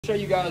Show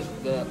you guys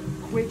the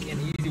quick and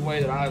easy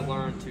way that I've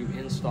learned to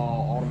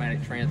install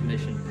automatic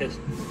transmission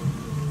pistons.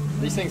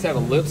 These things have a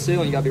lip seal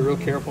and you gotta be real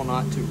careful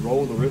not to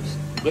roll the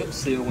lip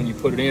seal when you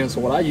put it in.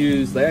 So what I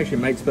use, they actually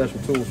make special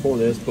tools for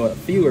this, but a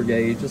feeler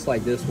gauge, just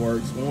like this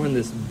works. One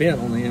that's bent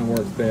on the end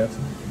works best.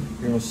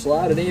 You're gonna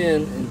slide it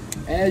in, and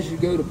as you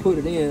go to put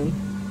it in,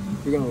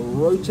 you're gonna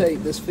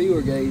rotate this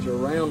feeler gauge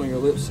around on your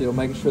lip seal,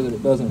 making sure that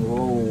it doesn't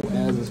roll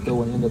as it's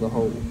going into the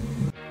hole.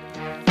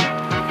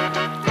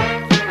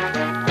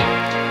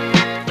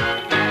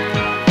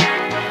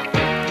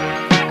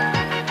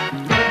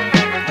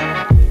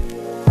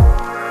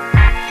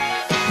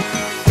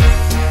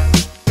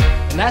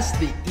 And that's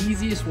the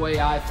easiest way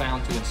I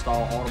found to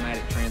install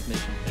automatic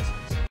transmission pistons.